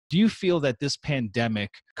do you feel that this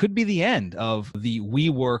pandemic could be the end of the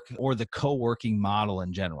WeWork or the co-working model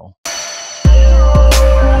in general?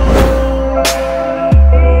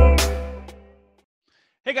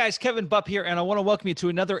 Hey guys, Kevin Bupp here, and I want to welcome you to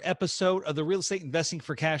another episode of the Real Estate Investing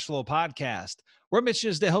for Cash Flow podcast. Our mission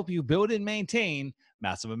is to help you build and maintain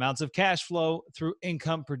massive amounts of cash flow through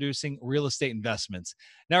income-producing real estate investments.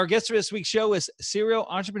 Now, our guest for this week's show is serial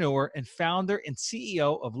entrepreneur and founder and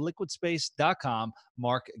CEO of LiquidSpace.com,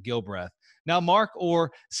 Mark Gilbreath. Now, Mark,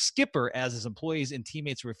 or Skipper, as his employees and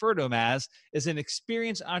teammates refer to him as, is an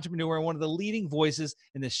experienced entrepreneur and one of the leading voices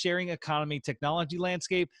in the sharing economy technology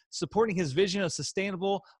landscape, supporting his vision of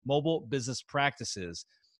sustainable mobile business practices.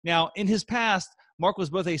 Now, in his past, Mark was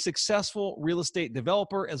both a successful real estate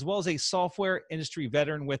developer as well as a software industry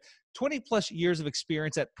veteran with 20 plus years of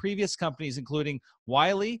experience at previous companies, including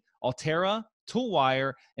Wiley, Altera,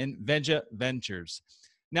 Toolwire, and Venja Ventures.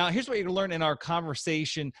 Now, here's what you're going to learn in our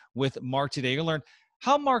conversation with Mark today. You're going to learn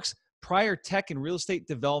how Mark's prior tech and real estate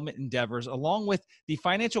development endeavors, along with the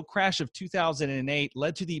financial crash of 2008,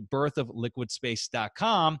 led to the birth of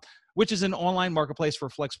LiquidSpace.com, which is an online marketplace for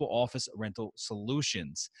flexible office rental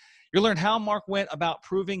solutions. You'll learn how Mark went about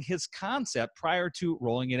proving his concept prior to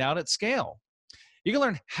rolling it out at scale. You can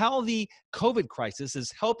learn how the COVID crisis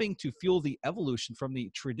is helping to fuel the evolution from the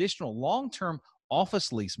traditional long-term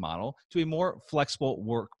office lease model to a more flexible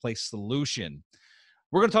workplace solution.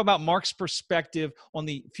 We're going to talk about Mark's perspective on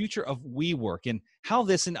the future of WeWork and how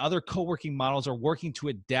this and other co-working models are working to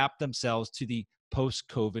adapt themselves to the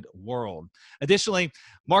post-COVID world. Additionally,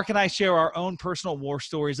 Mark and I share our own personal war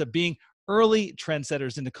stories of being early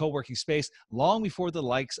trendsetters in the co-working space long before the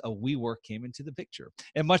likes of WeWork came into the picture,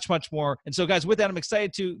 and much, much more. And so, guys, with that, I'm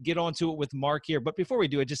excited to get on to it with Mark here. But before we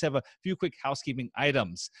do, I just have a few quick housekeeping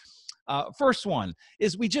items. First one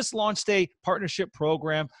is we just launched a partnership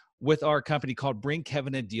program with our company called Bring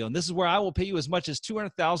Kevin a Deal. And this is where I will pay you as much as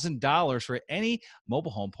 $200,000 for any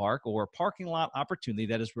mobile home park or parking lot opportunity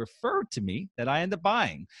that is referred to me that I end up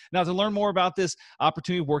buying. Now, to learn more about this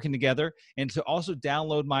opportunity working together and to also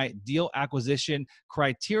download my deal acquisition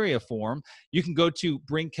criteria form, you can go to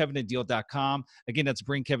bringkevinadeal.com. Again, that's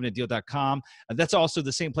bringkevinadeal.com. That's also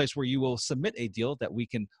the same place where you will submit a deal that we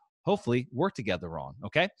can hopefully work together on,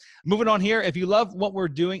 okay? Moving on here, if you love what we're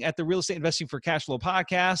doing at the Real Estate Investing for Cash Flow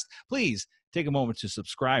podcast, please take a moment to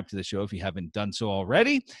subscribe to the show if you haven't done so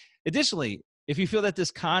already. Additionally, if you feel that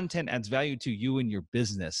this content adds value to you and your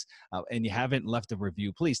business and you haven't left a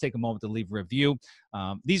review, please take a moment to leave a review.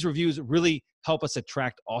 These reviews really help us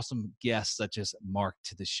attract awesome guests such as Mark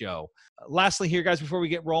to the show. Lastly here, guys, before we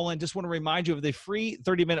get rolling, just want to remind you of the free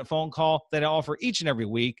 30-minute phone call that I offer each and every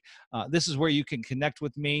week. This is where you can connect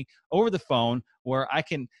with me over the phone, where I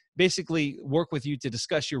can basically work with you to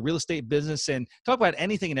discuss your real estate business and talk about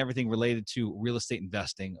anything and everything related to real estate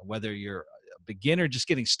investing, whether you're beginner just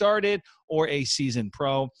getting started or a seasoned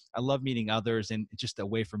pro. I love meeting others, and it's just a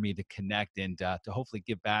way for me to connect and to hopefully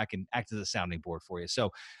give back and act as a sounding board for you.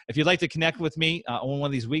 So if you'd like to connect with me on one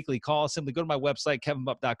of these weekly calls, simply go to my website,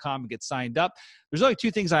 kevinbupp.com, and get signed up. There's only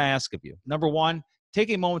two things I ask of you. Number one,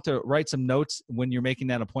 take a moment to write some notes when you're making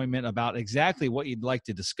that appointment about exactly what you'd like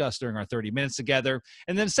to discuss during our 30 minutes together.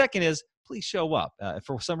 And then second is, please show up. If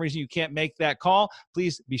for some reason you can't make that call,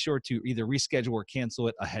 please be sure to either reschedule or cancel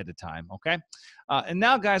it ahead of time, okay? And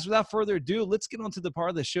now, guys, without further ado, let's get on to the part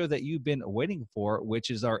of the show that you've been waiting for,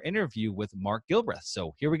 which is our interview with Mark Gilbreath.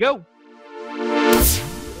 So here we go.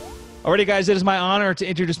 Alrighty, guys, it is my honor to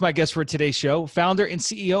introduce my guest for today's show, founder and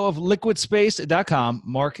CEO of LiquidSpace.com,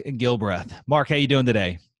 Mark Gilbreath. Mark, how you doing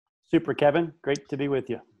today? Super, Kevin. Great to be with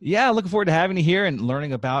you. Yeah, looking forward to having you here and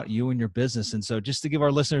learning about you and your business. And so just to give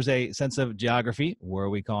our listeners a sense of geography, where are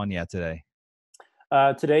we calling you at today?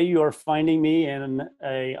 Today, you are finding me in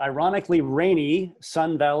a ironically rainy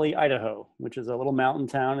Sun Valley, Idaho, which is a little mountain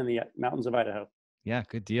town in the mountains of Idaho. Yeah,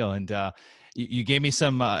 good deal. And you gave me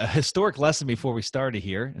some historic lesson before we started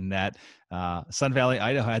here, in that Sun Valley,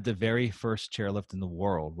 Idaho had the very first chairlift in the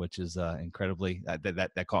world, which is incredibly,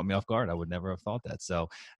 that caught me off guard. I would never have thought that. So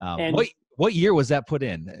what year was that put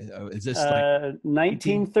in? Is this like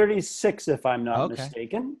 1936, if I'm not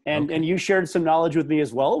mistaken. And you shared some knowledge with me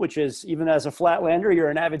as well, which is, even as a flatlander, you're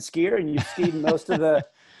an avid skier and you've skied in most of the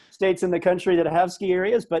states in the country that have ski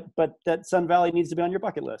areas, but that Sun Valley needs to be on your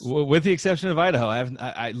bucket list. Well, with the exception of Idaho,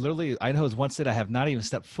 I literally, Idaho is one state I have not even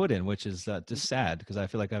stepped foot in, which is just sad, because I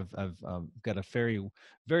feel like I've got a very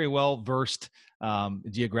very well versed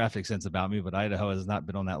geographic sense about me, but Idaho has not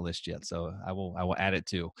been on that list yet. So I will add it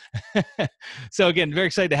too. So again, very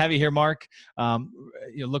excited to have you here, Mark.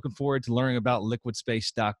 Looking forward to learning about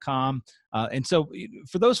liquidspace.com. And so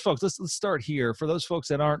for those folks, let's start here. For those folks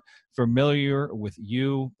that aren't familiar with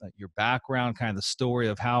you, your background, kind of the story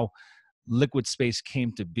of how Liquid Space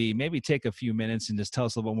came to be, maybe take a few minutes and just tell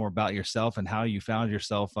us a little bit more about yourself and how you found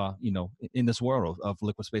yourself, in this world of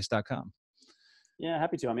liquidspace.com. Yeah,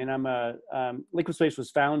 happy to. I mean, Liquid Space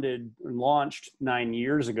was founded and launched 9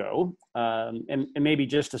 years ago. And maybe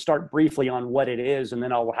just to start briefly on what it is, and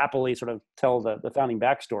then I'll happily sort of tell the founding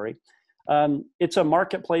backstory. It's a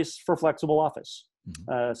marketplace for flexible office.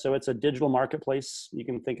 Mm-hmm. So it's a digital marketplace. You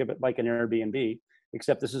can think of it like an Airbnb,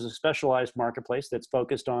 except this is a specialized marketplace that's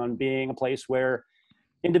focused on being a place where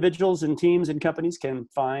individuals and teams and companies can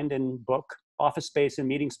find and book office space and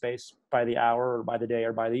meeting space by the hour or by the day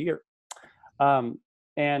or by the year.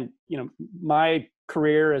 And my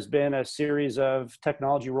career has been a series of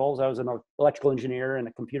technology roles. I was an electrical engineer and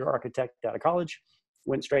a computer architect out of college,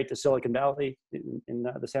 went straight to Silicon Valley in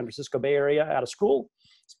the San Francisco Bay Area out of school,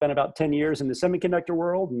 spent about 10 years in the semiconductor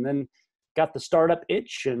world, and then got the startup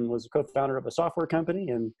itch and was a co-founder of a software company.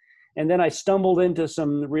 And then I stumbled into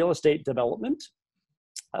some real estate development,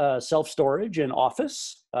 self-storage and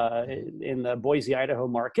office in the Boise, Idaho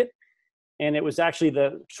market. And it was actually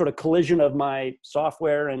the sort of collision of my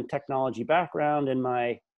software and technology background and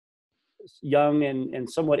my young and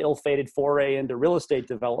somewhat ill-fated foray into real estate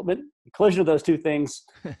development. The collision of those two things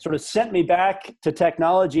sort of sent me back to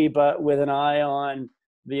technology, but with an eye on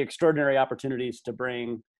the extraordinary opportunities to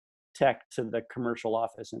bring tech to the commercial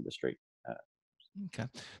office industry. Okay.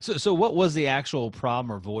 So what was the actual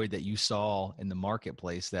problem or void that you saw in the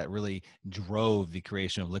marketplace that really drove the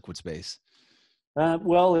creation of Liquid Space?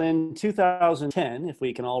 Well, in 2010, if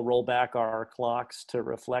we can all roll back our clocks to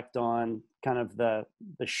reflect on kind of the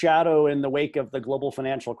shadow in the wake of the global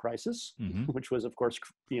financial crisis, mm-hmm. which was, of course,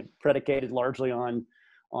 predicated largely on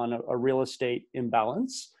a real estate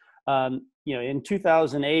imbalance. In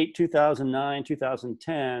 2008, 2009,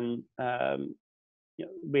 2010,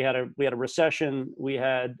 we had a recession. We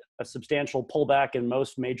had a substantial pullback in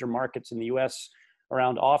most major markets in the U.S.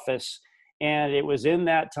 around office. And it was in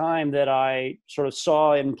that time that I sort of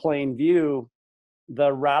saw in plain view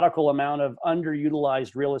the radical amount of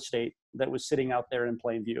underutilized real estate that was sitting out there in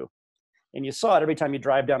plain view. And you saw it every time you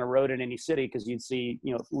drive down a road in any city, because you'd see,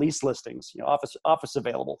 lease listings, office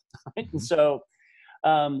available. Right? Mm-hmm. And so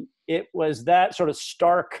it was that sort of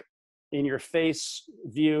stark in your face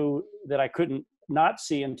view that I couldn't not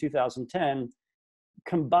see in 2010,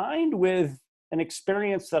 combined with an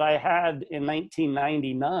experience that I had in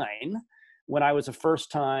 1999 when I was a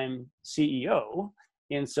first-time CEO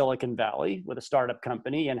in Silicon Valley with a startup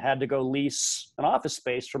company and had to go lease an office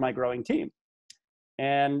space for my growing team.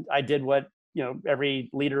 And I did what every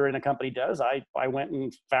leader in a company does. I went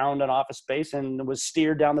and found an office space and was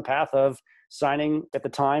steered down the path of signing, at the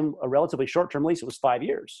time, a relatively short-term lease. It was 5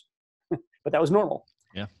 years, but that was normal.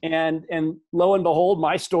 Yeah. And lo and behold,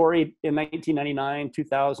 my story in 1999,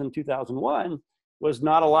 2000, 2001 was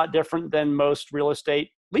not a lot different than most real estate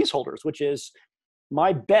leaseholders, which is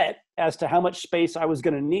my bet as to how much space I was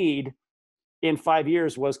going to need in 5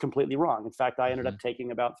 years was completely wrong. In fact, I ended up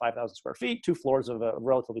taking about 5,000 square feet, 2 floors of a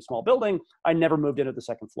relatively small building. I never moved into the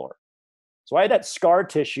second floor. So I had that scar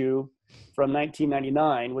tissue from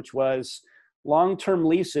 1999, which was long-term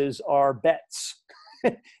leases are bets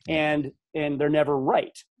and they're never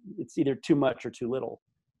right. It's either too much or too little.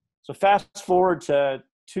 So fast forward to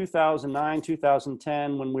 2009,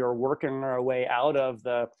 2010, when we were working our way out of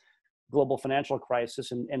the global financial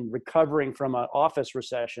crisis and recovering from an office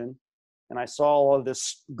recession. And I saw all of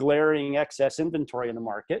this glaring excess inventory in the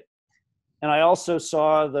market. And I also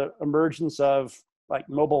saw the emergence of like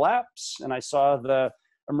mobile apps, and I saw the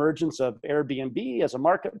emergence of Airbnb as a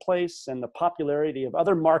marketplace and the popularity of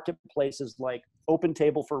other marketplaces like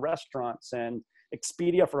OpenTable for restaurants and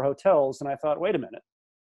Expedia for hotels. And I thought, wait a minute,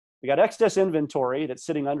 we got excess inventory that's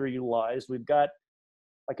sitting underutilized. We've got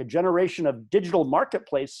like a generation of digital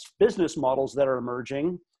marketplace business models that are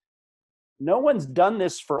emerging. No one's done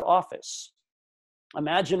this for office.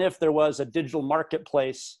 Imagine if there was a digital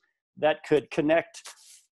marketplace that could connect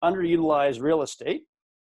underutilized real estate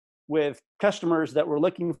with customers that were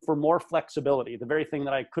looking for more flexibility, the very thing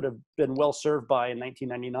that I could have been well served by in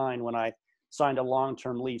 1999 when I signed a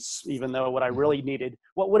long-term lease, even though what I really needed,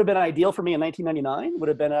 what would have been ideal for me in 1999 would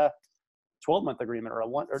have been a 12-month agreement or a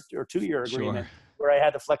 1 or 2 year agreement where I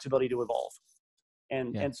had the flexibility to evolve.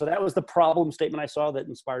 And so that was the problem statement I saw that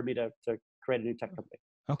inspired me to create a new tech company.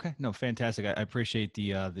 Okay, no, fantastic. I appreciate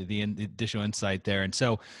the additional insight there. And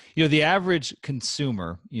so, the average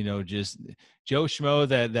consumer, just Joe Schmo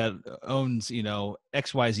that owns,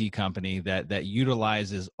 XYZ company that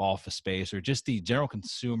utilizes office space, or just the general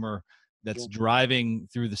consumer that's Yeah. driving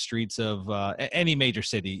through the streets of any major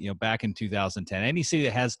city, back in 2010, any city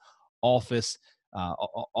that has office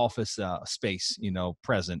office space,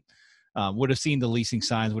 present, would have seen the leasing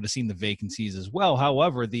signs, would have seen the vacancies as well.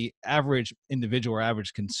 However, the average individual or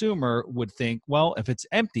average consumer would think, well, if it's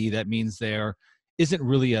empty, that means there isn't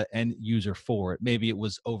really an end user for it. Maybe it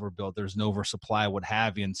was overbuilt, there's an oversupply, what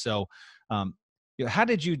have you. And so, how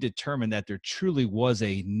did you determine that there truly was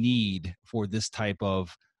a need for this type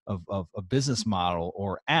of a business model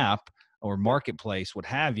or app or marketplace, what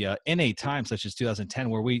have you, in a time such as 2010,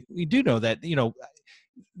 where we do know that,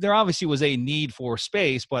 there obviously was a need for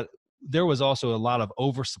space, but there was also a lot of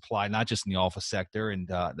oversupply, not just in the office sector and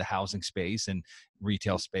the housing space and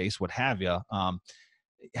retail space, what have you.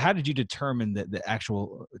 How did you determine the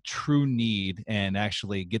actual true need and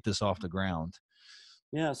actually get this off the ground?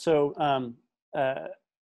 Yeah. So, uh,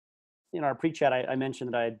 in our pre-chat, I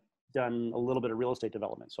mentioned that I had done a little bit of real estate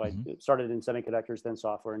development. So I Hmm. started in semiconductors, then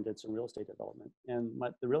software, and did some real estate development. And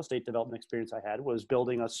the real estate development experience I had was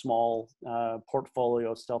building a small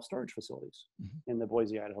portfolio of self-storage facilities Hmm. in the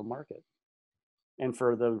Boise, Idaho market. And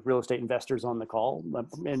for the real estate investors on the call,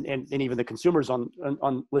 and even the consumers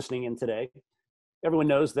on listening in today, everyone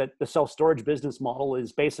knows that the self-storage business model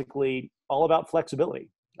is basically all about flexibility,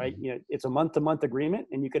 right? Hmm. It's a month-to-month agreement,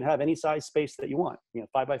 and you can have any size space that you want,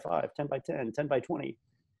 5 by 5, 10 by 10, 10 by 20.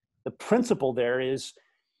 The principle there is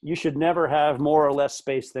you should never have more or less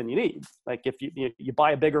space than you need. Like if you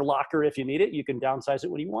buy a bigger locker if you need it, you can downsize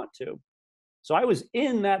it when you want to. So I was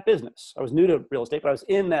in that business. I was new to real estate, but I was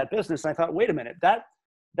in that business. And I thought, wait a minute,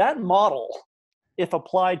 that model, if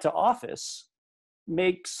applied to office,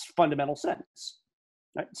 makes fundamental sense.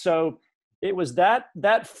 Right? So it was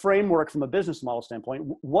that framework from a business model standpoint.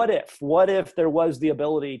 What if there was the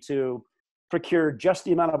ability to procure just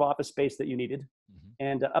the amount of office space that you needed, Hmm.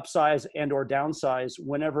 and upsize and or downsize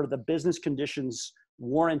whenever the business conditions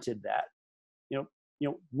warranted that?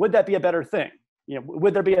 Would that be a better thing?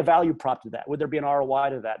 Would there be a value prop to that? Would there be an ROI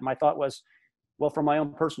to that? And my thought was, well, from my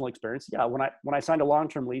own personal experience, yeah, when I signed a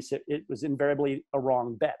long-term lease, it was invariably a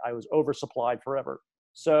wrong bet. I was oversupplied forever.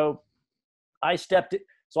 So I stepped it.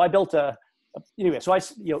 So I built anyway, so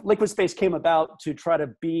Liquid Space came about to try to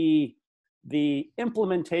be the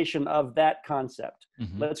implementation of that concept.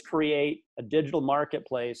 Hmm. Let's create a digital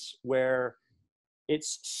marketplace where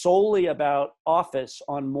it's solely about office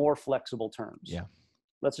on more flexible terms. Yeah.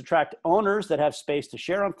 Let's attract owners that have space to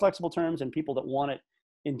share on flexible terms and people that want it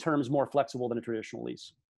in terms more flexible than a traditional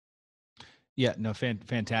lease. Yeah, no,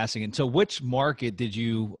 fantastic. And so, which market did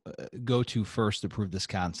you go to first to prove this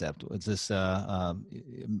concept? Was this Yeah,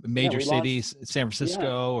 major we launched. cities, San Yeah,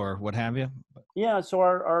 Francisco, or what have you? yeah. So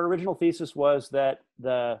our original thesis was that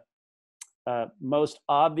the most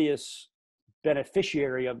obvious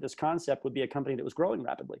beneficiary of this concept would be a company that was growing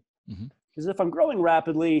rapidly. Hmm. Because if I'm growing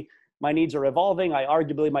rapidly, my needs are evolving. I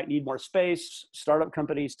arguably might need more space. Startup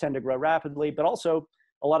companies tend to grow rapidly, but also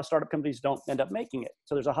a lot of startup companies don't end up making it.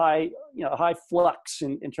 So there's a high flux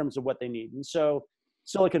in terms of what they need. And so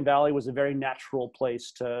Silicon Valley was a very natural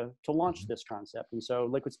place to launch Hmm. this concept. And so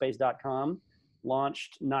liquidspace.com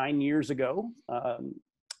launched 9 years ago,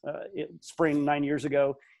 spring 9 years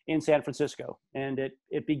ago in San Francisco. And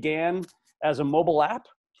it began as a mobile app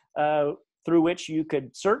through which you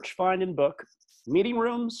could search, find, and book meeting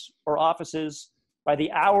rooms or offices by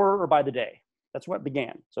the hour or by the day. That's what it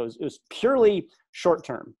began. So it was purely short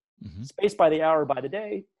term, Hmm. space by the hour, by the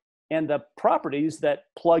day. And the properties that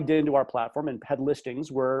plugged into our platform and had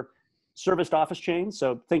listings were serviced office chains.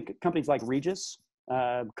 So think companies like Regis,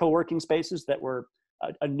 CoWorking spaces that were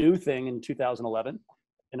a new thing in 2011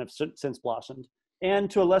 and have since blossomed, and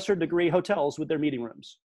to a lesser degree, hotels with their meeting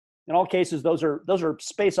rooms. In all cases, those are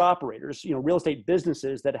space operators, real estate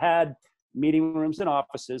businesses that had meeting rooms and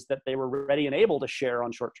offices that they were ready and able to share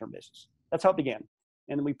on short-term basis. That's how it began.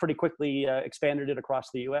 And we pretty quickly expanded it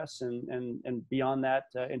across the US and beyond that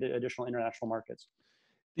into additional international markets.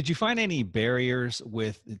 Did you find any barriers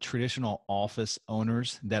with the traditional office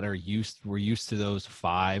owners that were used to those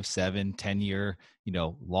 5, 7, 10 year,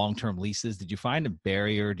 long-term leases? Did you find a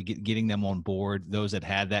barrier to getting them on board? Those that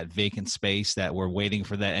had that vacant space that were waiting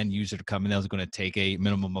for that end user to come in, that was going to take a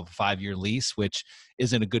minimum of a 5-year lease, which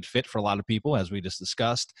isn't a good fit for a lot of people, as we just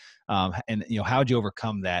discussed. And how did you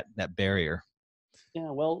overcome that barrier?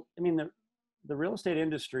 Yeah, well, I mean, the real estate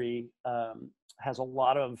industry has a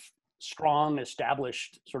lot of strong,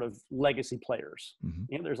 established sort of legacy players.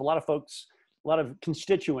 Hmm. There's a lot of folks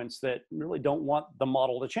constituents that really don't want the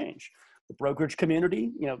model to change. The brokerage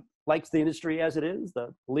community, likes the industry as it is.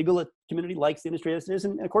 The legal community likes the industry as it is.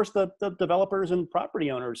 And of course, the developers and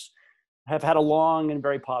property owners have had a long and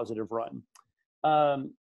very positive run.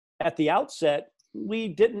 At the outset, we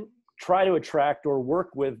didn't try to attract or work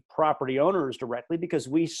with property owners directly because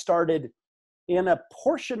we started in a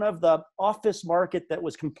portion of the office market that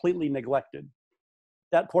was completely neglected.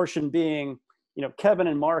 That portion being, Kevin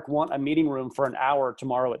and Mark want a meeting room for an hour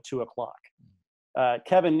tomorrow at 2:00.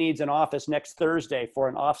 Kevin needs an office next Thursday for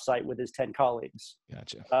an offsite with his 10 colleagues.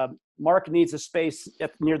 Gotcha. Mark needs a space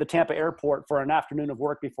near the Tampa airport for an afternoon of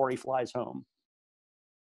work before he flies home.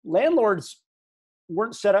 Landlords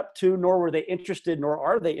weren't set up to, nor were they interested, nor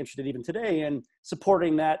are they interested even today in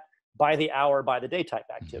supporting that by the hour, by the day type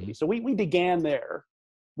activity. So we began there.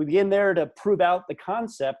 We began there to prove out the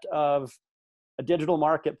concept of a digital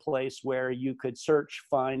marketplace where you could search,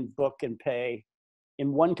 find, book, and pay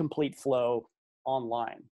in one complete flow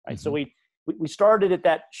online. Right? So we started at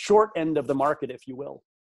that short end of the market, if you will.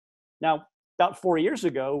 Now, about 4 years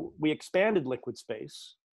ago, we expanded Liquid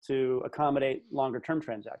Space to accommodate longer term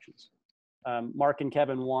transactions. Mark and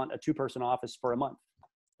Kevin want a 2-person office for a month.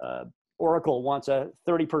 Oracle wants a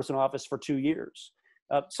 30-person office for 2 years.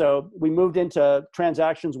 So we moved into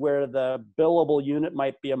transactions where the billable unit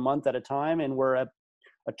might be a month at a time, and where a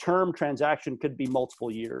term transaction could be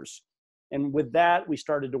multiple years. And with that, we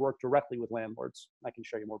started to work directly with landlords. I can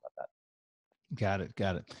show you more about that.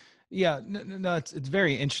 Got it. Yeah, no, it's a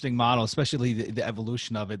very interesting model, especially the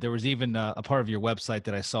evolution of it. There was even a part of your website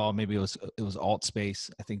that I saw, maybe it was alt space.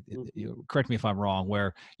 I think, correct me if I'm wrong,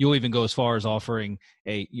 where you'll even go as far as offering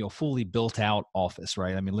a fully built out office,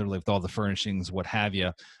 right? I mean, literally with all the furnishings, what have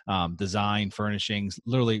you, design furnishings,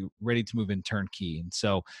 literally ready to move in turnkey. And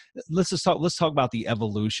so let's talk about the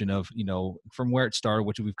evolution of from where it started,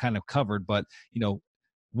 which we've kind of covered, but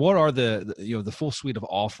what are the full suite of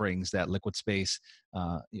offerings that Liquid Space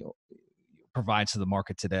provides to the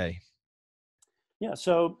market today? Yeah.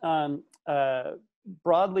 So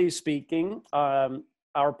broadly speaking,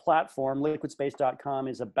 our platform, liquidspace.com,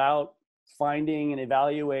 is about finding and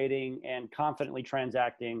evaluating and confidently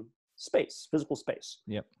transacting space, physical space.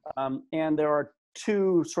 Yep. And there are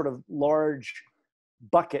two sort of large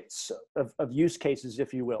buckets of use cases,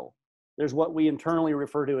 if you will. There's what we internally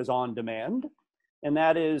refer to as on demand. And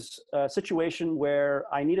that is a situation where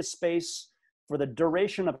I need a space for the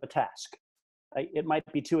duration of a task. It might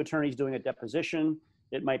be 2 attorneys doing a deposition.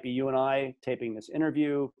 It might be you and I taping this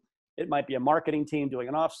interview. It might be a marketing team doing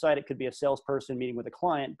an offsite. It could be a salesperson meeting with a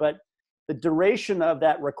client. But the duration of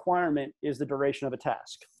that requirement is the duration of a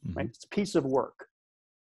task, right? It's a piece of work.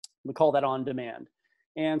 We call that on demand.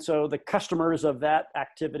 And so the customers of that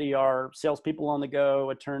activity are salespeople on the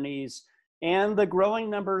go, attorneys, and the growing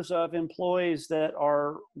numbers of employees that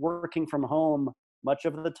are working from home much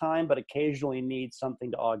of the time, but occasionally need something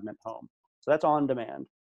to augment home. So that's on demand.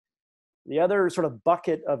 The other sort of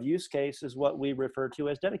bucket of use case is what we refer to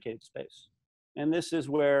as dedicated space. And this is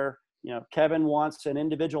where, Kevin wants an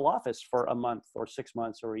individual office for a month or 6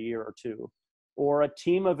 months or a year or 2, or a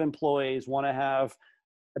team of employees want to have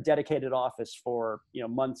a dedicated office for,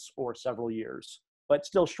 months or several years, but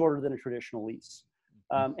still shorter than a traditional lease.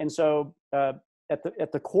 And so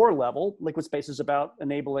at the core level, Liquid Space is about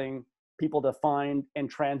enabling people to find and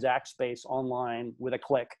transact space online with a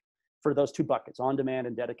click for those 2 buckets, on demand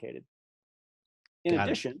and dedicated. In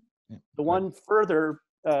addition, the one further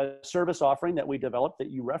service offering that we developed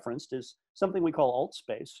that you referenced is something we call alt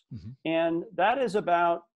space. And that is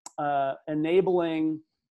about enabling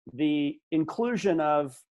the inclusion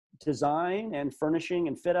of design and furnishing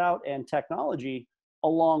and fit out and technology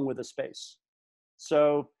along with the space.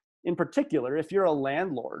 So in particular, if you're a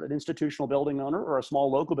landlord, an institutional building owner, or a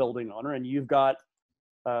small local building owner, and you've got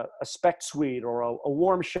a spec suite or a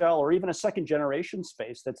warm shell or even a second generation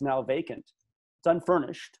space that's now vacant, it's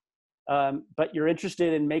unfurnished, but you're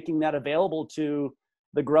interested in making that available to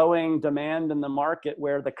the growing demand in the market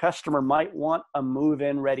where the customer might want a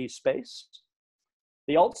move-in ready space,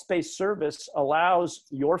 the alt space service allows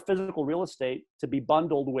your physical real estate to be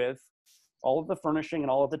bundled with all of the furnishing and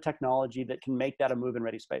all of the technology that can make that a move-in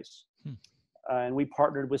ready space. And we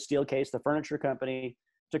partnered with Steelcase, the furniture company,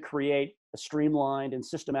 to create a streamlined and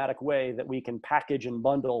systematic way that we can package and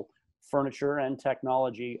bundle furniture and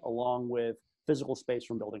technology along with physical space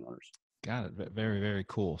from building owners. Got it. Very, very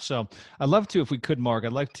cool. So I'd love to, if we could, Mark,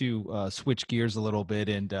 I'd like to switch gears a little bit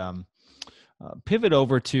and pivot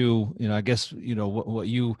over to, I guess, what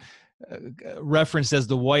you referenced as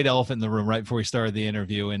the white elephant in the room right before we started the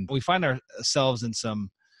interview. And we find ourselves in some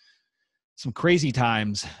crazy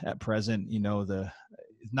times at present.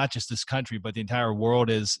 not just this country, but the entire world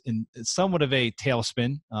is in somewhat of a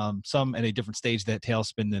tailspin, some at a different stage of that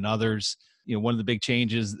tailspin than others. One of the big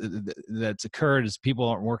changes that's occurred is people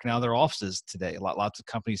aren't working out of their offices today. Lots of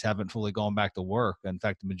companies haven't fully gone back to work. In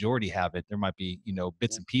fact, the majority haven't. There might be,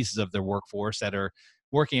 bits and pieces of their workforce that are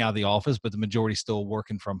working out of the office, but the majority still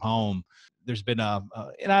working from home. There's been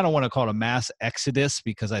and I don't want to call it a mass exodus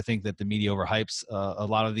because I think that the media overhypes a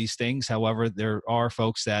lot of these things. However, there are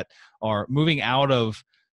folks that are moving out of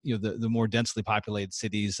the more densely populated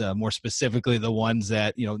cities, more specifically the ones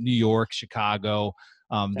that New York, Chicago,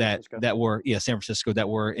 that were San Francisco, that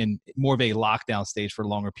were in more of a lockdown stage for a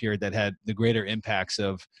longer period, that had the greater impacts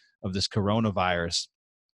of this coronavirus,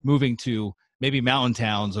 moving to maybe mountain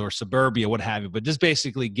towns or suburbia, what have you, but just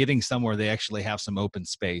basically getting somewhere they actually have some open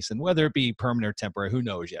space. And whether it be permanent or temporary, who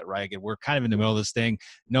knows yet, right? Again, we're kind of in the middle of this thing.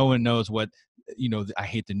 No one knows what, I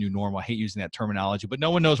hate the new normal. I hate using that terminology, but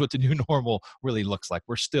no one knows what the new normal really looks like.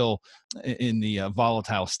 We're still in the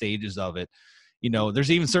volatile stages of it.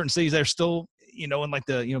 There's even certain cities that are still, in like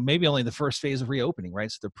the, maybe only the first phase of reopening,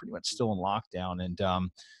 right? So they're pretty much still in lockdown.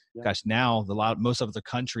 And, gosh, now most of the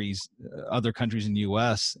countries, other countries in the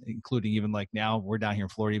U.S., including even like now we're down here in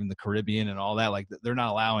Florida, even the Caribbean and all that, like they're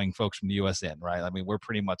not allowing folks from the U.S. in, right? I mean,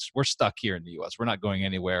 we're stuck here in the U.S. We're not going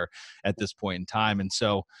anywhere at this point in time. And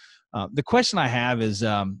so the question I have is,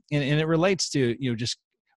 and it relates to, just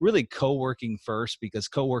really co-working first, because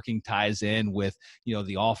co-working ties in with,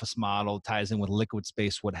 the office model, ties in with liquid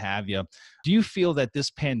space, what have you. Do you feel that this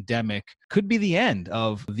pandemic could be the end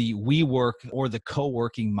of the WeWork or the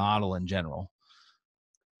co-working model in general?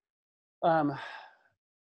 No,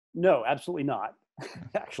 absolutely not,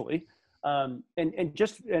 actually. And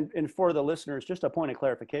for the listeners, just a point of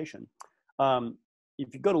clarification.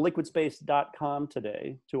 If you go to liquidspace.com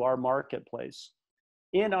today, to our marketplace,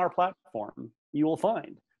 in our platform, you will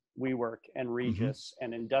find WeWork and Regus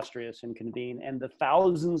and Industrious and Convene and the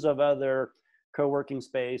thousands of other co-working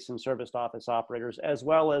space and serviced office operators, as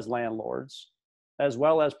well as landlords, as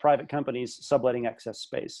well as private companies subletting excess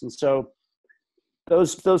space. And so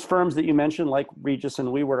those firms that you mentioned, like Regus and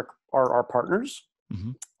WeWork, are our partners.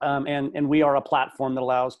 And we are a platform that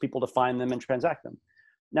allows people to find them and transact them.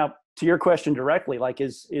 Now, to your question directly, like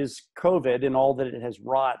is COVID and all that it has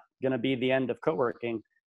wrought going to be the end of co-working?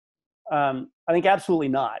 I think absolutely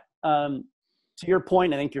not. To your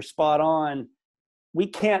point, I think you're spot on. We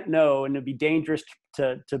can't know, and it'd be dangerous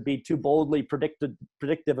to be too boldly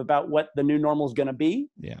predictive about what the new normal is going to be.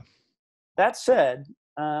 Yeah. That said,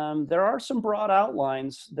 there are some broad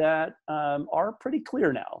outlines that are pretty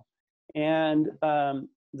clear now. And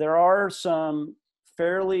there are some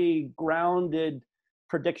fairly grounded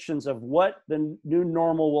predictions of what the new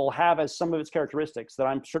normal will have as some of its characteristics that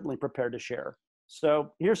I'm certainly prepared to share.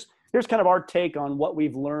 So here's kind of our take on what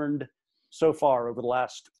we've learned so far over the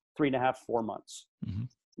last 3.5, 4 months.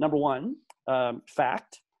 Number one,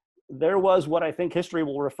 fact, there was what I think history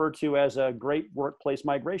will refer to as a great workplace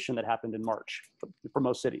migration that happened in March for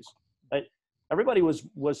most cities. Right? Everybody was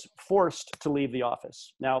forced to leave the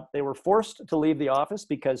office. Now, they were forced to leave the office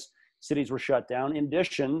because cities were shut down. In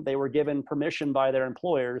addition, they were given permission by their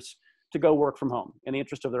employers to go work from home in the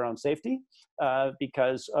interest of their own safety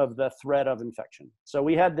because of the threat of infection. So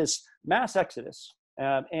we had this mass exodus,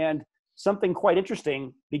 and something quite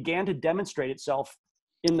interesting began to demonstrate itself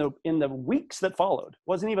in the weeks that followed. It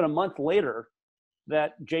wasn't even a month later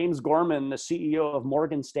that James Gorman, the CEO of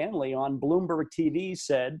Morgan Stanley, on Bloomberg TV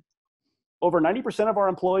said, over 90% of our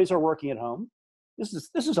employees are working at home. This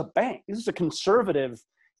is a bank. This is a conservative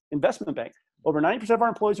investment bank. Over 90% of our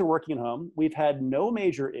employees are working at home. We've had no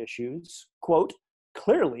major issues. Quote,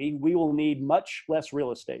 clearly, we will need much less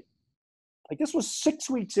real estate. Like, this was 6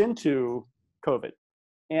 weeks into COVID.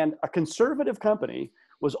 And a conservative company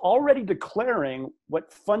was already declaring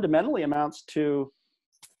what fundamentally amounts to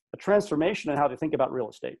a transformation in how they think about real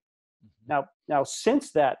estate. Now,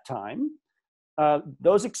 since that time,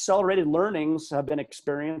 those accelerated learnings have been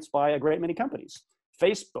experienced by a great many companies.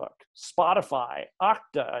 Facebook, Spotify,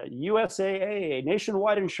 Okta, USAA,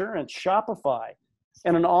 Nationwide Insurance, Shopify,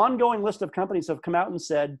 and an ongoing list of companies have come out and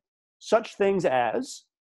said such things as,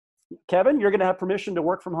 Kevin, you're going to have permission to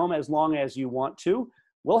work from home as long as you want to.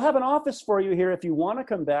 We'll have an office for you here if you want to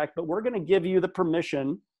come back, but we're going to give you the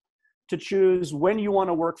permission to choose when you want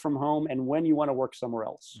to work from home and when you want to work somewhere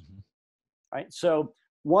else. Right? So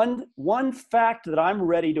one fact that I'm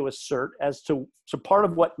ready to assert as to part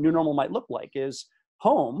of what new normal might look like is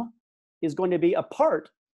home is going to be a part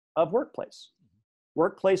of workplace.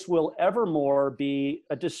 Workplace will evermore be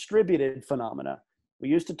a distributed phenomena. We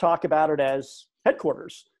used to talk about it as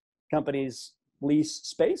headquarters. Companies lease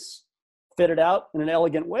space fit it out in an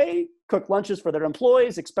elegant way, cook lunches for their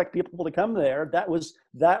employees, expect people to come there. That was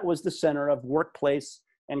the center of workplace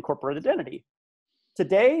and corporate identity.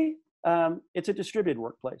 Today, it's a distributed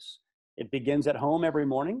workplace. It begins at home every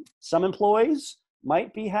morning. Some employees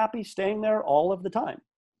might be happy staying there all of the time.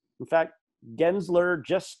 In fact, Gensler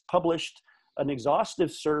just published an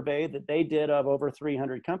exhaustive survey that they did of over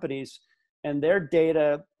 300 companies, and their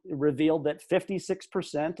data revealed that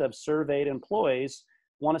 56% of surveyed employees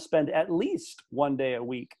want to spend at least one day a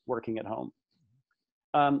week working at home.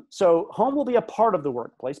 So home will be a part of the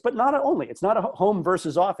workplace, but not only. It's not a home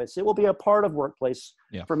versus office. It will be a part of workplace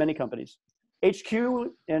for many companies. HQ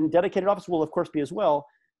and dedicated office will, of course, be as well,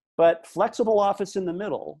 but flexible office in the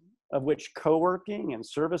middle, of which co-working and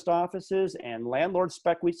serviced offices and landlord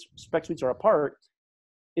spec suites are a part,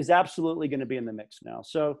 is absolutely going to be in the mix now.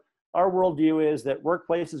 So our worldview is that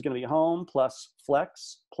workplace is going to be home plus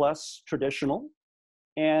flex plus traditional,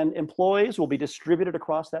 and employees will be distributed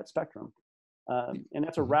across that spectrum. And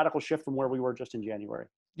that's a radical shift from where we were just in January.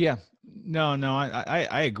 Yeah, no,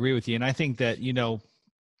 I agree with you. And I think that,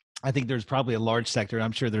 I think there's probably a large sector.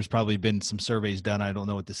 I'm sure there's probably been some surveys done. I don't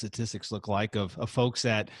know what the statistics look like of folks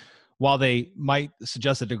that, while they might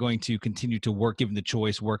suggest that they're going to continue to work, given the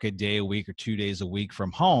choice, work a day a week or 2 days a week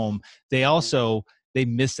from home, they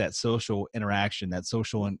miss that social interaction, that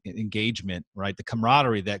social engagement, right? The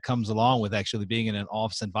camaraderie that comes along with actually being in an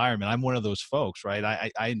office environment. I'm one of those folks, right?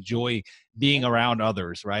 I enjoy being around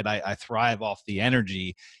others, right? I thrive off the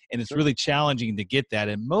energy, and it's really challenging to get that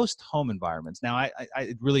in most home environments. Now,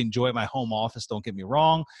 I really enjoy my home office, don't get me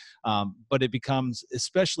wrong, but it becomes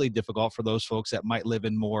especially difficult for those folks that might live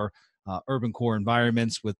in more urban core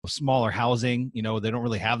environments with smaller housing. They don't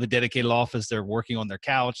really have the dedicated office. They're working on their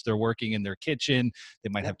couch. They're working in their kitchen. They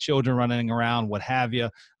might have children running around, what have you.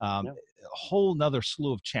 A whole nother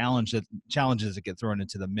slew of challenges that get thrown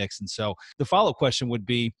into the mix. And so the follow-up question would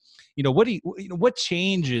be, what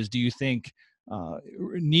changes do you think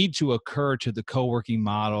need to occur to the co-working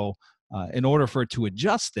model in order for it to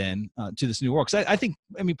adjust then to this new world? Because I think,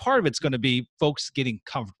 part of it's going to be folks getting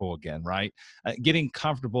comfortable again, right? Getting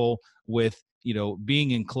comfortable with,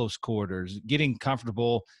 being in close quarters, getting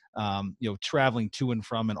comfortable, traveling to and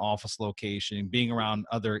from an office location, being around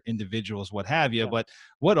other individuals, what have you. But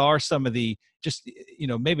what are some of the,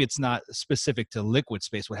 maybe it's not specific to liquid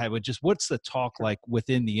space, what have you, just what's the talk like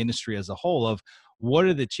within the industry as a whole of what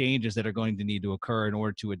are the changes that are going to need to occur in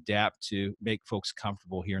order to adapt to make folks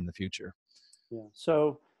comfortable here in the future? Yeah.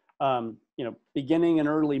 So, beginning in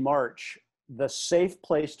early March, the safe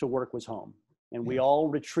place to work was home, and we all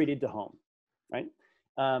retreated to home, right?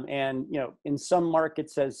 And, in some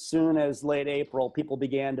markets, as soon as late April, people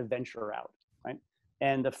began to venture out, right?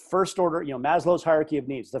 And the first order, Maslow's hierarchy of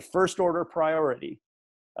needs, the first order priority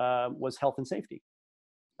was health and safety,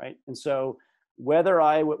 right? And so whether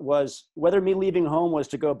me leaving home was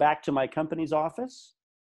to go back to my company's office,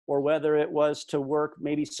 or whether it was to work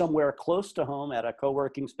maybe somewhere close to home at a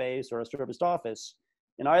co-working space or a serviced office,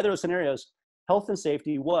 in either of those scenarios, health and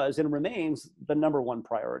safety was and remains the number one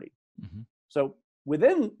priority. Mm-hmm. So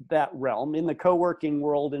within that realm, in the co-working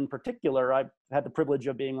world in particular, I've had the privilege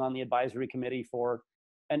of being on the advisory committee for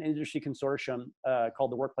an industry consortium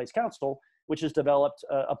called the Workplace Council, which has developed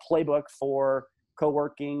a playbook for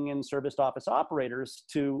co-working and serviced office operators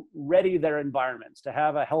to ready their environments, to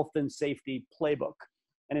have a health and safety playbook.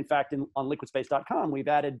 And in fact, on liquidspace.com, we've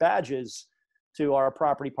added badges to our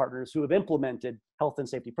property partners who have implemented health and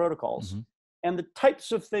safety protocols. Mm-hmm. And the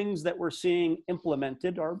types of things that we're seeing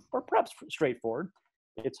implemented are perhaps straightforward.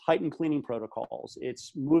 It's heightened cleaning protocols.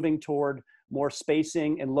 It's moving toward more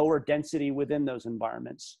spacing and lower density within those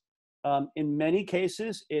environments. In many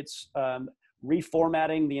cases, it's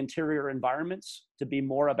reformatting the interior environments to be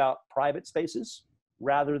more about private spaces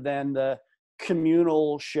rather than the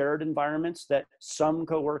communal shared environments that some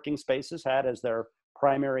co-working spaces had as their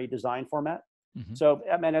primary design format. Mm-hmm. So,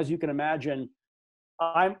 as you can imagine,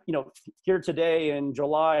 I'm, here today in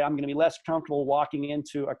July, I'm going to be less comfortable walking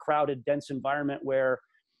into a crowded, dense environment where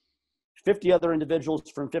 50 other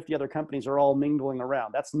individuals from 50 other companies are all mingling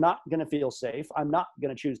around. That's not going to feel safe. I'm not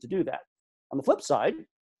going to choose to do that. On the flip side,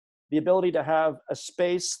 the ability to have a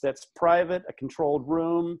space that's private, a controlled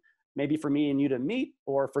room, maybe for me and you to meet,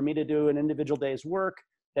 or for me to do an individual day's work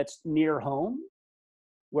that's near home,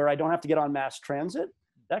 where I don't have to get on mass transit,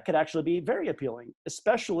 that could actually be very appealing,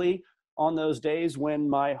 especially on those days when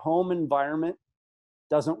my home environment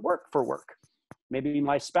doesn't work for work. Maybe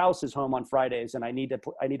my spouse is home on Fridays and I need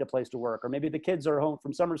a place to work, or maybe the kids are home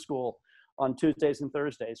from summer school on Tuesdays and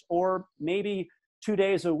Thursdays, or maybe 2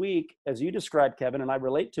 days a week, as you described, Kevin, and I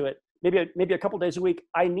relate to it, maybe a couple days a week,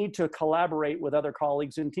 I need to collaborate with other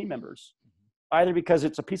colleagues and team members. either because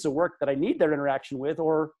it's a piece of work that I need their interaction with,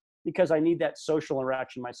 or because I need that social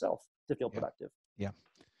interaction myself to feel productive. Yeah.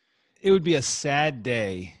 It would be a sad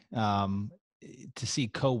day to see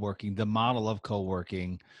co-working, the model of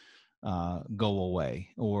co-working, go away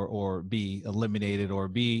or be eliminated or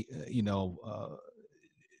be,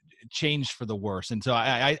 changed for the worse. And so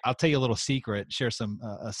I'll tell you a little secret, share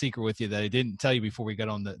a secret with you that I didn't tell you before we got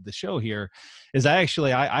on the show here, is I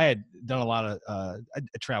had done a lot of, I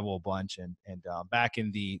travel a bunch and back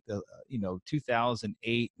in the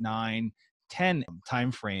 2008, 9, 10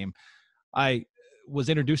 timeframe, I was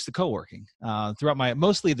introduced to co-working throughout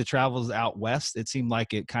mostly the travels out west. It seemed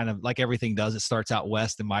like it kind of like everything does. It starts out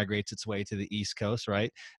west and migrates its way to the East Coast,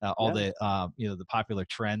 right? All the the popular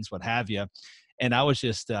trends, what have you. And I was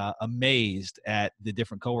just amazed at the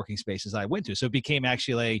different co-working spaces I went to. So it became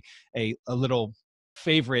actually a little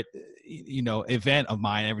favorite event of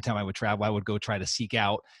mine. Every time I would travel, I would go try to seek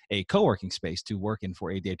out a co-working space to work in for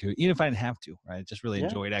a day or two, even if I didn't have to. Right? I just really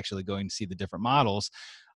enjoyed actually going to see the different models.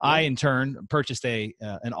 I, in turn, purchased an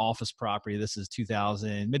office property. This is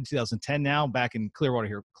mid 2010 now, back in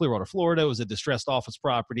Clearwater, Florida. It was a distressed office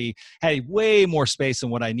property, had way more space than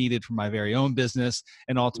what I needed for my very own business,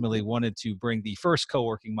 and ultimately wanted to bring the first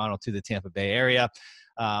co-working model to the Tampa Bay area.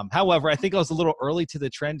 However, I think I was a little early to the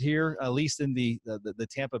trend here, at least in the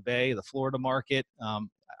Tampa Bay, the Florida market.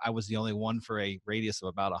 I was the only one for a radius of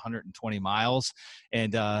about 120 miles.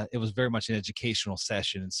 And it was very much an educational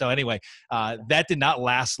session. And so anyway, that did not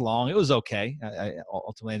last long. It was okay. I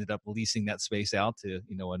ultimately ended up leasing that space out to,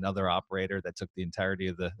 another operator that took the entirety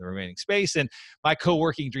of the remaining space. And my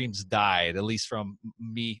co-working dreams died, at least from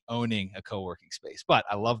me owning a co-working space. But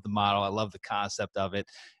I love the model. I love the concept of it.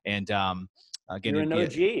 And again, you're an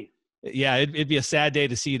OG. Yeah, it'd be a sad day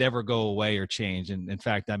to see it ever go away or change. And in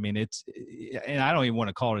fact, I mean, and I don't even want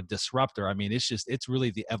to call it a disruptor. I mean, it's really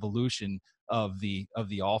the evolution of the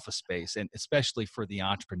office space, and especially for the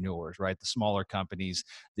entrepreneurs, right? The smaller companies,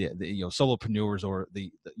 the solopreneurs, or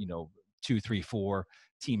the 2, 3, 4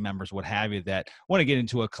 team members, what have you, that want to get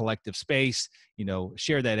into a collective space,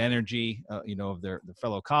 share that energy, of their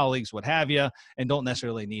fellow colleagues, what have you, and don't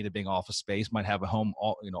necessarily need a big office space, might have a home,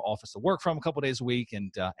 office to work from a couple of days a week.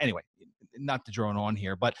 And anyway, not to drone on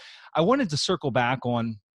here, but I wanted to circle back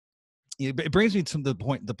on, it brings me to the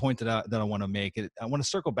point that I want to make. I want to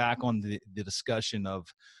circle back on the discussion of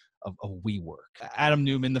WeWork. Adam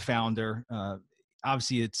Newman, the founder,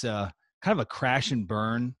 obviously it's kind of a crash and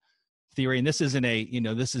burn theory. And this isn't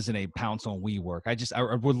a pounce on WeWork.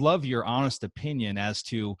 I would love your honest opinion as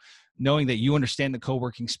to, knowing that you understand the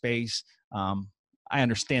co-working space. I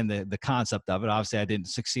understand the concept of it. Obviously I didn't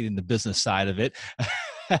succeed in the business side of it.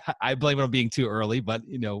 I blame it on being too early, but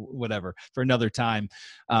whatever, for another time.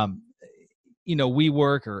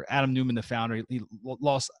 WeWork, or Adam Newman, the founder, he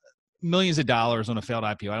lost millions of dollars on a failed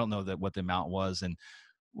IPO. I don't know what the amount was, and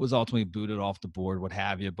was ultimately booted off the board, what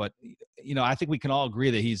have you. But, I think we can all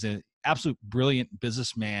agree that he's an absolute brilliant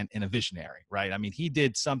businessman and a visionary, right? I mean, he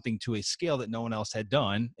did something to a scale that no one else had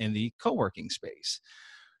done in the co-working space.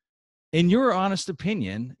 In your honest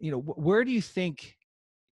opinion, where do you think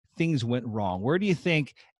things went wrong? Where do you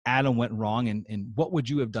think Adam went wrong? And what would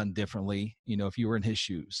you have done differently, if you were in his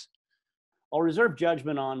shoes? I'll reserve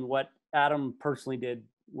judgment on what Adam personally did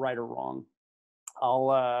right or wrong.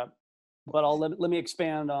 But let me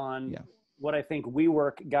expand on what I think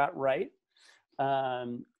WeWork got right,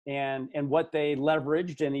 and what they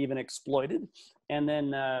leveraged and even exploited, and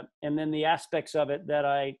then the aspects of it that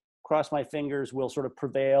I cross my fingers will sort of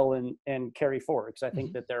prevail and carry forward, because I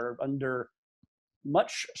think that they're on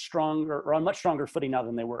much stronger footing now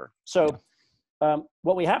than they were. So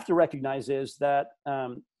what we have to recognize is that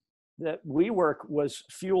that WeWork was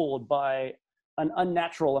fueled by an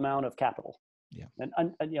unnatural amount of capital.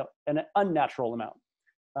 An unnatural amount.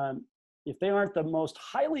 If they aren't the most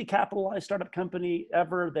highly capitalized startup company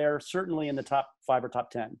ever, they're certainly in the top 5 or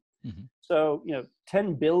top 10. So,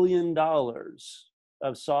 $10 billion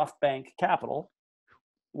of SoftBank capital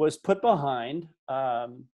was put behind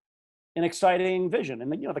an exciting vision.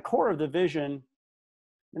 And the core of the vision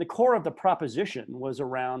and the core of the proposition was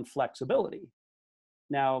around flexibility.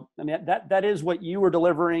 Now, I mean, that is what you were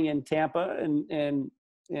delivering in Tampa in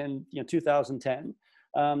 2010.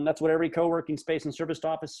 That's what every co-working space and serviced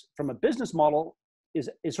office from a business model is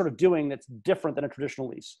sort of doing, that's different than a traditional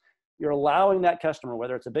lease. You're allowing that customer,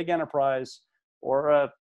 whether it's a big enterprise or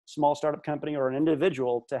a small startup company or an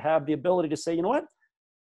individual, to have the ability to say, you know what,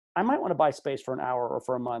 I might want to buy space for an hour or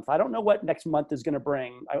for a month. I don't know what next month is going to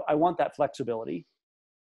bring. I want that flexibility.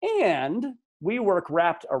 And WeWork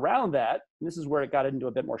wrapped around that, and this is where it got into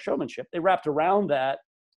a bit more showmanship. They wrapped around that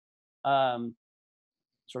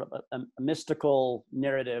sort of a mystical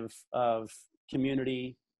narrative of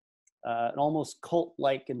community, an almost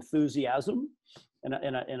cult-like enthusiasm and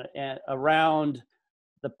around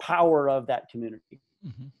the power of that community.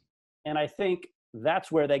 Mm-hmm. And I think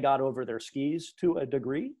that's where they got over their skis to a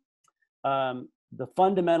degree. The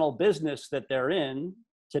fundamental business that they're in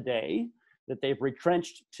today, that they've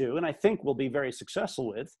retrenched to, and I think will be very successful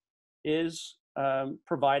with, is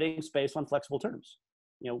providing space on flexible terms.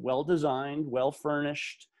 Well designed, well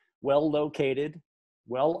furnished, well located,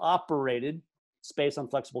 well operated space on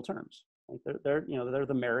flexible terms. They're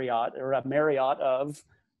the Marriott, or a Marriott of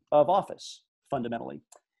office fundamentally.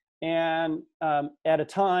 And at a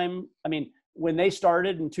time, when they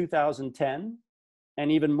started in 2010,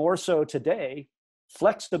 and even more so today,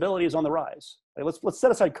 flexibility is on the rise. Let's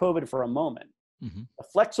set aside COVID for a moment. Mm-hmm. A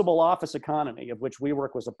flexible office economy, of which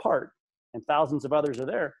WeWork was a part, and thousands of others are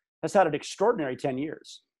there, has had an extraordinary 10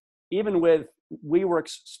 years. Even with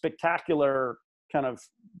WeWork's spectacular kind of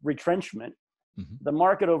retrenchment, mm-hmm. the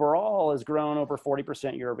market overall has grown over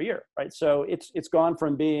 40% year over year, right? So it's gone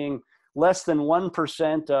from being less than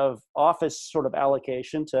 1% of office sort of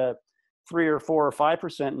allocation to 3 or 4 or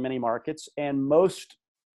 5% in many markets. And most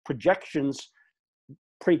projections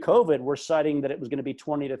pre-COVID were citing that it was going to be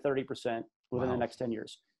 20 to 30% within the next 10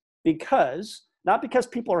 years. Not because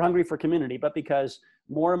people are hungry for community, but because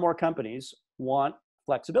more and more companies want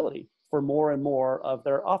flexibility for more and more of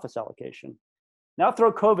their office allocation. Now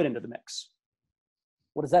throw COVID into the mix.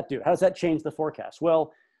 What does that do? How does that change the forecast?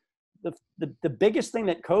 Well, the biggest thing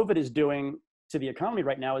that COVID is doing to the economy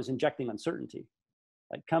right now is injecting uncertainty.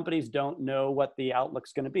 Like, companies don't know what the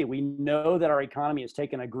outlook's going to be. We know that our economy has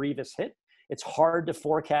taken a grievous hit. It's hard to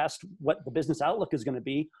forecast what the business outlook is going to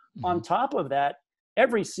be. Mm-hmm. On top of that,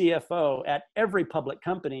 every CFO at every public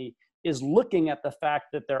company is looking at the fact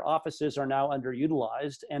that their offices are now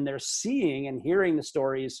underutilized, and they're seeing and hearing the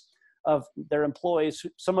stories of their employees,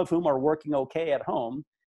 some of whom are working okay at home,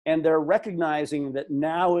 and they're recognizing that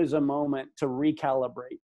now is a moment to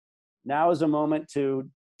recalibrate. Now is a moment to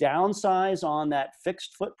downsize on that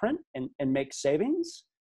fixed footprint and make savings,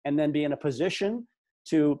 and then be in a position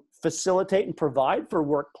to facilitate and provide for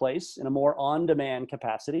workplace in a more on-demand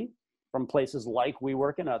capacity from places like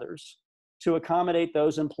WeWork and others, to accommodate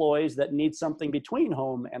those employees that need something between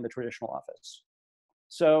home and the traditional office.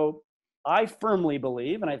 So I firmly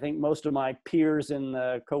believe, and I think most of my peers in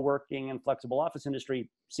the co-working and flexible office industry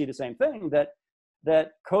see the same thing,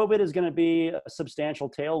 that COVID is going to be a substantial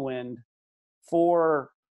tailwind for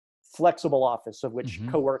flexible office, of which mm-hmm.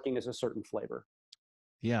 co-working is a certain flavor.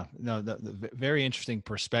 Yeah, no, the very interesting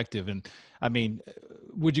perspective. And I mean,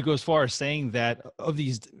 would you go as far as saying that of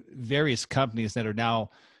these various companies that are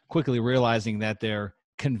now quickly realizing that their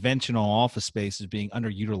conventional office space is being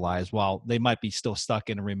underutilized, while they might be still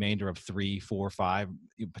stuck in a remainder of 3, 4, 5,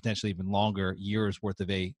 potentially even longer years worth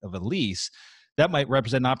of a lease, that might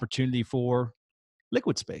represent an opportunity for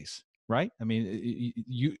liquid space, right? I mean,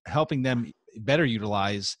 you helping them better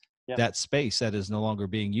utilize that space that is no longer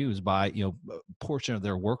being used by a portion of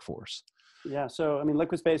their workforce. Yeah. So, I mean,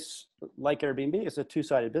 liquid space, like Airbnb, is a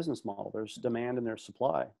two-sided business model. There's demand and there's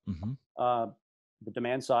supply. Mm-hmm. The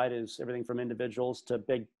demand side is everything from individuals to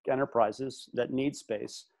big enterprises that need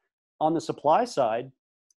space. On the supply side,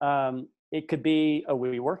 it could be a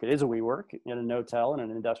WeWork. It is a WeWork in a Notel and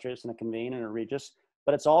an Industrious and a Convene and a Regus,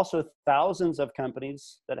 but it's also thousands of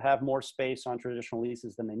companies that have more space on traditional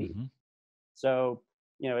leases than they need. Mm-hmm. So,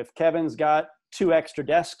 if Kevin's got 2 extra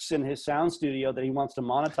desks in his sound studio that he wants to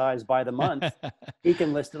monetize by the month, he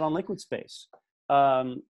can list it on liquid space.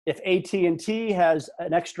 If AT&T has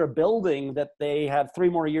an extra building that they have 3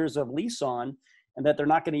 more years of lease on and that they're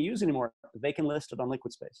not going to use anymore, they can list it on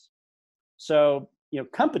liquid space. So,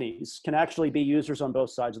 companies can actually be users on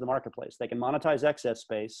both sides of the marketplace. They can monetize excess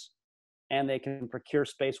space, and they can procure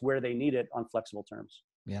space where they need it on flexible terms.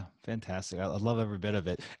 Yeah, fantastic. I love every bit of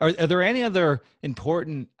it. Are there any other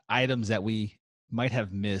important items that we might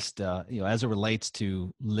have missed, as it relates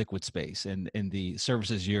to liquid space and the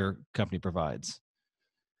services your company provides?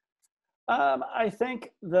 I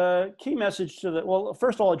think the key message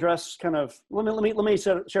first of all, address kind of, let me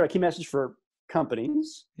share a key message for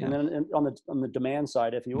companies, and then on the demand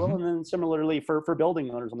side, if you will, mm-hmm. and then similarly for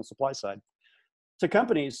building owners on the supply side. To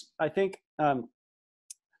companies, I think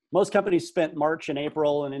most companies spent March and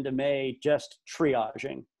April and into May just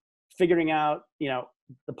triaging, figuring out,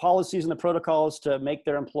 the policies and the protocols to make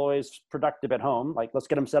their employees productive at home. Like, let's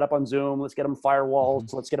get them set up on Zoom. Let's get them firewalls.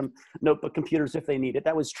 Mm-hmm. Let's get them notebook computers if they need it.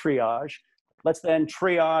 That was triage. Let's then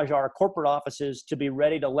triage our corporate offices to be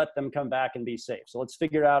ready to let them come back and be safe. So let's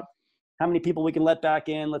figure out how many people we can let back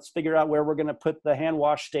in. Let's figure out where we're going to put the hand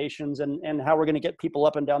wash stations and how we're going to get people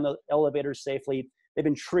up and down the elevators safely. They've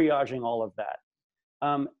been triaging all of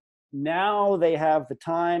that. Now they have the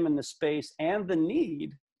time and the space and the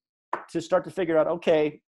need to start to figure out,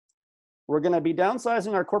 okay, we're going to be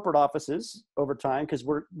downsizing our corporate offices over time because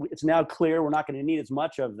it's now clear we're not going to need as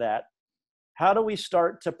much of that. How do we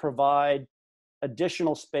start to provide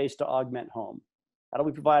additional space to augment home? How do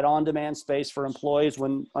we provide on-demand space for employees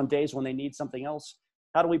on days when they need something else?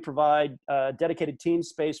 How do we provide dedicated team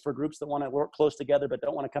space for groups that want to work close together but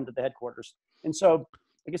don't want to come to the headquarters? And so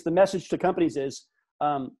I guess the message to companies is,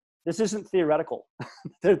 this isn't theoretical.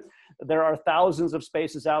 There are thousands of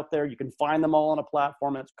spaces out there. You can find them all on a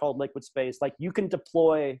platform. It's called Liquid Space. Like, you can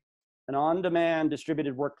deploy an on-demand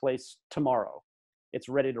distributed workplace tomorrow. It's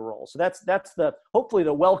ready to roll. So that's hopefully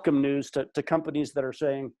the welcome news to companies that are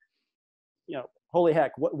saying, holy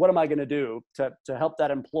heck, what am I going to do to help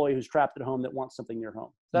that employee who's trapped at home that wants something near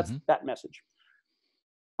home? That's that message.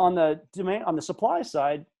 On the supply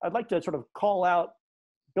side, I'd like to sort of call out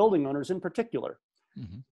building owners in particular.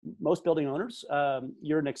 Most building owners,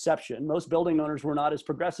 you're an exception. Most building owners were not as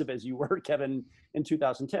progressive as you were, Kevin, in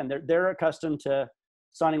 2010. They're accustomed to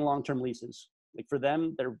signing long-term leases. Like, for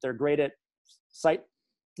them, they're great at site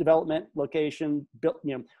development, location,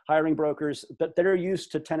 hiring brokers, but they're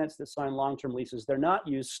used to tenants that sign long-term leases. They're not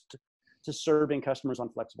used to serving customers on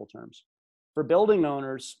flexible terms. For building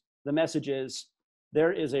owners, the message is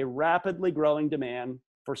there is a rapidly growing demand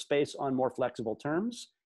for space on more flexible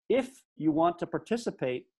terms. If you want to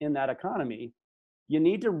participate in that economy, you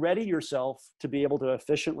need to ready yourself to be able to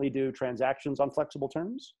efficiently do transactions on flexible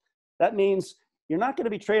terms. That means you're not going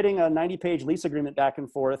to be trading a 90-page lease agreement back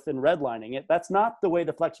and forth and redlining it. That's not the way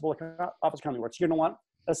the flexible office economy works. You're going to want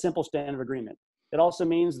a simple standard agreement. It also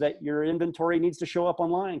means that your inventory needs to show up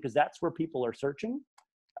online because that's where people are searching.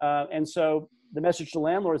 And so the message to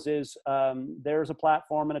landlords is there's a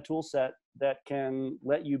platform and a tool set that can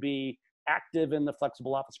let you be active in the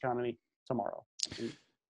flexible office economy tomorrow.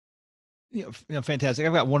 Fantastic.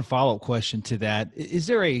 I've got one follow-up question to that. Is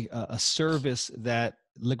there a service that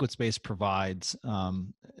Liquid Space provides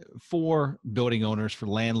for building owners, for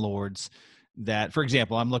landlords that, for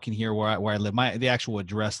example, I'm looking here where I live. The actual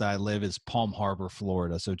address that I live is Palm Harbor,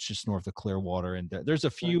 Florida. So it's just north of Clearwater. And there's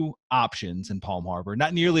a few options in Palm Harbor,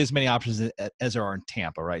 not nearly as many options as there are in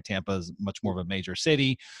Tampa, right? Tampa is much more of a major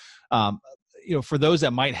city. For those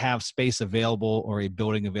that might have space available or a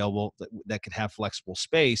building available that could have flexible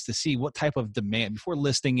space, to see what type of demand before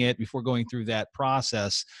listing it, before going through that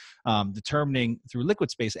process, determining through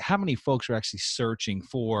Liquid Space how many folks are actually searching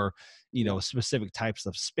for specific types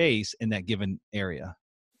of space in that given area.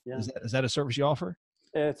 Yeah. Is that a service you offer?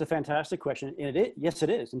 It's a fantastic question. And yes,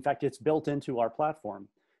 it is. In fact, it's built into our platform.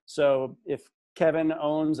 So if Kevin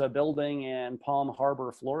owns a building in Palm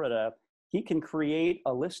Harbor, Florida, he can create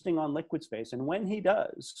a listing on Liquid Space. And when he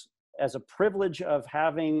does, as a privilege of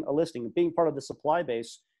having a listing, being part of the supply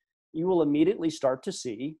base, you will immediately start to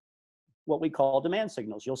see what we call demand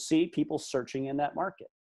signals. You'll see people searching in that market.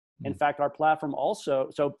 In fact, our platform also,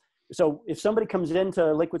 so if somebody comes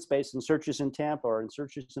into Liquid Space and searches in Tampa or and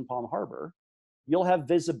searches in Palm Harbor, you'll have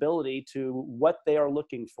visibility to what they are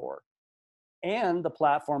looking for. And the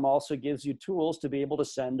platform also gives you tools to be able to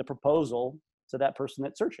send a proposal to that person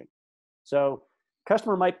that's searching. So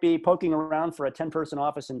customer might be poking around for a 10-person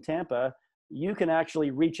office in Tampa. You can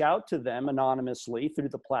actually reach out to them anonymously through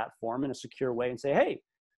the platform in a secure way and say, hey,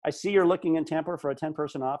 I see you're looking in Tampa for a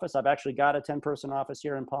 10-person office. I've actually got a 10-person office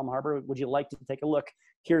here in Palm Harbor. Would you like to take a look?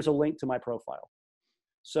 Here's a link to my profile.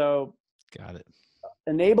 So got it.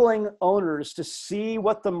 Enabling owners to see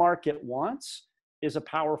what the market wants is a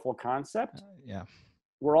powerful concept. Yeah.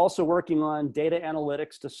 We're also working on data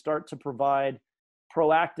analytics to start to provide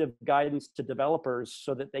proactive guidance to developers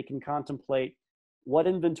so that they can contemplate what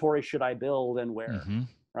inventory should I build and where,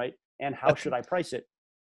 right? And how should I price it?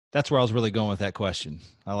 That's where I was really going with that question.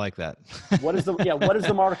 I like that. What does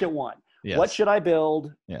the market want? Yes. What should I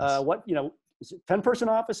build? Yes. Is it 10-person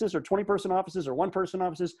offices or 20-person offices or 1-person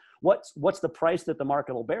offices? What's the price that the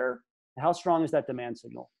market will bear? How strong is that demand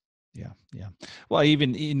signal? Yeah. Yeah. Well,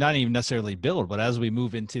 not even necessarily build, but as we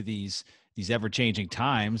move into these ever-changing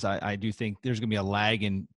times, I do think there's going to be a lag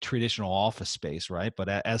in traditional office space, right? But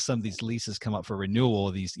as some of these leases come up for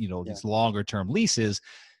renewal, these longer-term leases,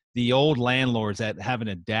 the old landlords that haven't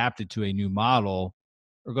adapted to a new model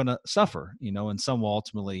are going to suffer, and some will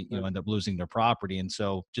ultimately, end up losing their property. And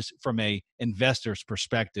so just from a investor's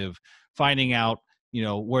perspective, finding out,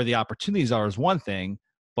 where the opportunities are is one thing,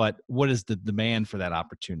 but what is the demand for that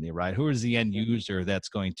opportunity, right? Who is the end user that's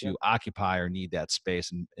going to occupy or need that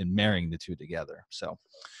space, and marrying the two together. So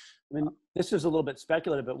I mean, this is a little bit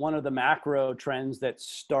speculative, but one of the macro trends that's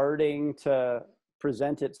starting to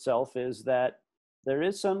present itself is that there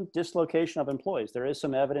is some dislocation of employees. There is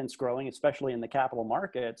some evidence growing, especially in the capital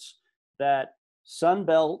markets, that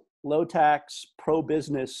Sunbelt, low tax,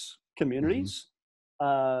 pro-business communities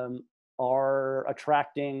are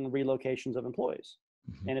attracting relocations of employees.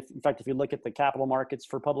 And in fact, if you look at the capital markets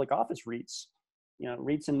for public office REITs,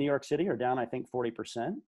 REITs in New York City are down, I think,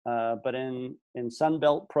 40%. But in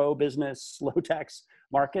Sunbelt pro-business, low-tax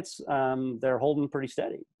markets, they're holding pretty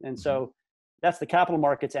steady. And so that's the capital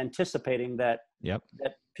markets anticipating that,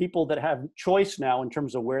 that people that have choice now in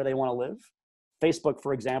terms of where they want to live. Facebook,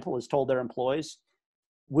 for example, has told their employees,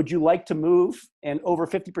 would you like to move? And over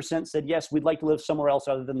 50% said, yes, we'd like to live somewhere else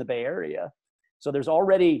other than the Bay Area. So there's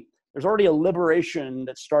already a liberation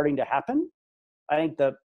that's starting to happen. I think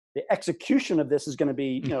the execution of this is going to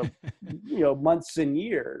be, months and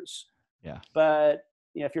years. Yeah. But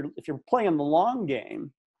if you're playing in the long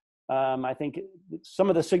game, I think some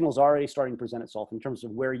of the signals are already starting to present itself in terms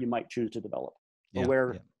of where you might choose to develop,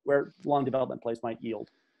 or where long development plays might yield.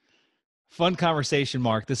 Fun conversation,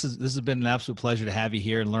 Mark. This has been an absolute pleasure to have you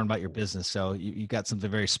here and learn about your business. So you got something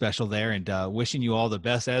very special there, and wishing you all the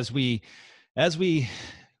best as we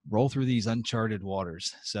roll through these uncharted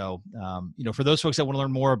waters. So, for those folks that want to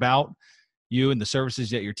learn more about you and the services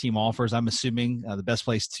that your team offers, I'm assuming the best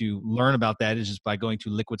place to learn about that is just by going to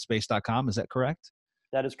liquidspace.com. Is that correct?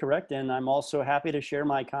 That is correct. And I'm also happy to share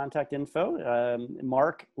my contact info,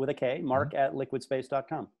 Mark with a K, Mark at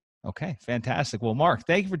liquidspace.com. Okay, fantastic. Well, Mark,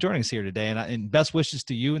 thank you for joining us here today, and best wishes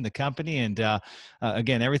to you and the company, and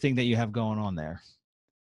again, everything that you have going on there.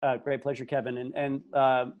 Great pleasure, Kevin. And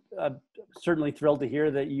I'm certainly thrilled to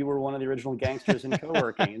hear that you were one of the original gangsters in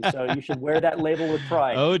CoWorking. And so you should wear that label with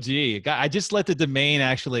pride. Oh, gee. I just let the domain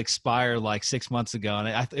actually expire like 6 months ago.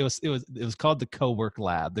 And it was called the CoWork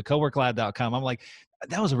Lab, the coworklab.com. I'm like,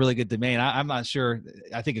 that was a really good domain. I'm not sure.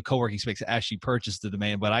 I think a co-working space actually purchased the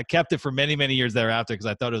domain, but I kept it for many, many years thereafter because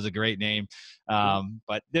I thought it was a great name.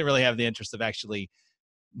 But didn't really have the interest of actually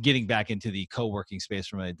getting back into the co-working space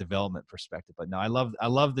from a development perspective. But no, I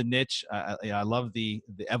love the niche. I love the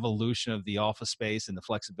evolution of the office space and the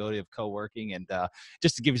flexibility of co-working. And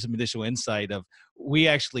just to give you some additional insight of, we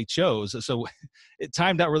actually chose, so it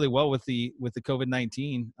timed out really well with the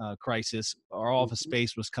COVID-19 crisis. Our office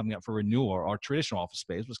space was coming up for renewal. Our traditional office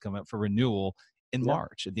space was coming up for renewal in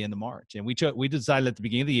March, at the end of March. And we decided at the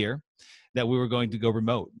beginning of the year that we were going to go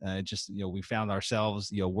remote. We found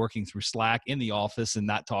ourselves, working through Slack in the office and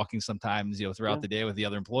not talking sometimes, throughout the day with the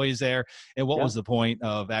other employees there. And what was the point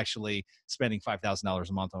of actually spending $5,000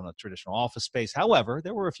 a month on a traditional office space? However,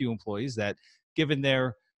 there were a few employees that, given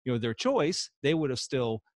their choice, they would have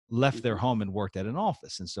still left their home and worked at an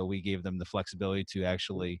office. And so we gave them the flexibility to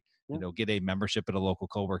actually get a membership at a local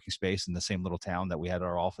co-working space in the same little town that we had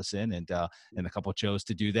our office in. And a couple chose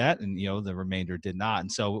to do that, and, the remainder did not. And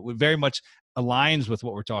so it very much aligns with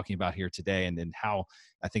what we're talking about here today, and how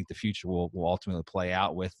I think the future will ultimately play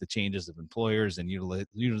out with the changes of employers and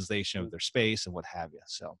utilization of their space and what have you.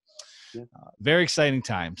 So very exciting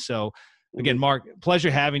time. So again, Mark, pleasure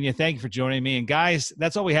having you. Thank you for joining me. And guys,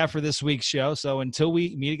 that's all we have for this week's show. So until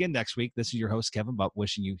we meet again next week, this is your host, Kevin Bupp,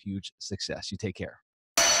 wishing you huge success. You take care.